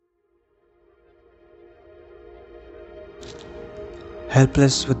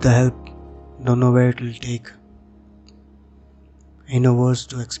Helpless with the help, don't know where it will take. Ain't no words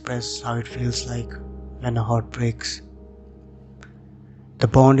to express how it feels like when a heart breaks. The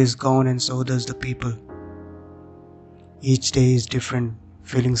bond is gone and so does the people. Each day is different,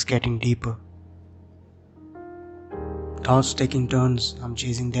 feelings getting deeper. Thoughts taking turns, I'm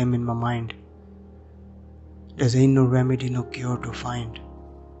chasing them in my mind. There ain't no remedy, no cure to find.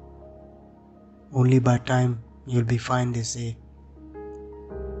 Only by time you'll be fine, they say.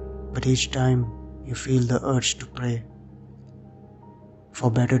 But each time you feel the urge to pray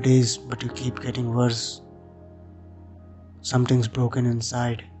for better days, but you keep getting worse. Something's broken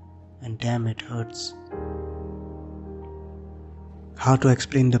inside, and damn, it hurts. How to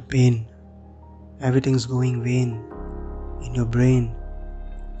explain the pain? Everything's going vain in your brain.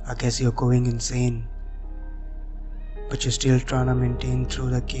 I guess you're going insane, but you're still trying to maintain through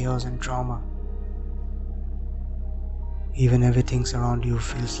the chaos and trauma. Even everything around you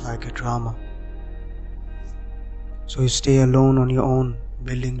feels like a drama. So you stay alone on your own,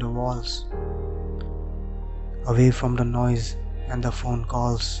 building the walls, away from the noise and the phone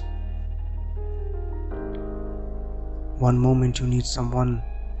calls. One moment you need someone,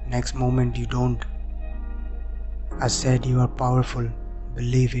 next moment you don't. I said you are powerful,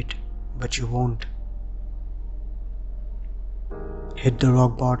 believe it, but you won't. Hit the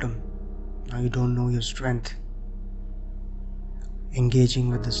rock bottom, now you don't know your strength. Engaging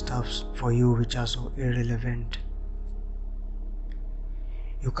with the stuffs for you which are so irrelevant.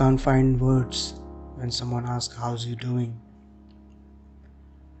 You can't find words when someone asks how's you doing.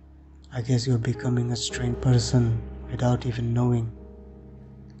 I guess you're becoming a strange person without even knowing.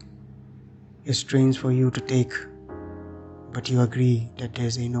 It's strange for you to take, but you agree that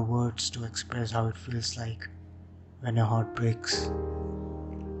there's ain't no words to express how it feels like when your heart breaks.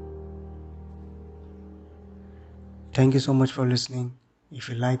 Thank you so much for listening. If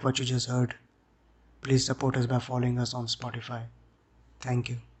you like what you just heard, please support us by following us on Spotify. Thank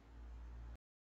you.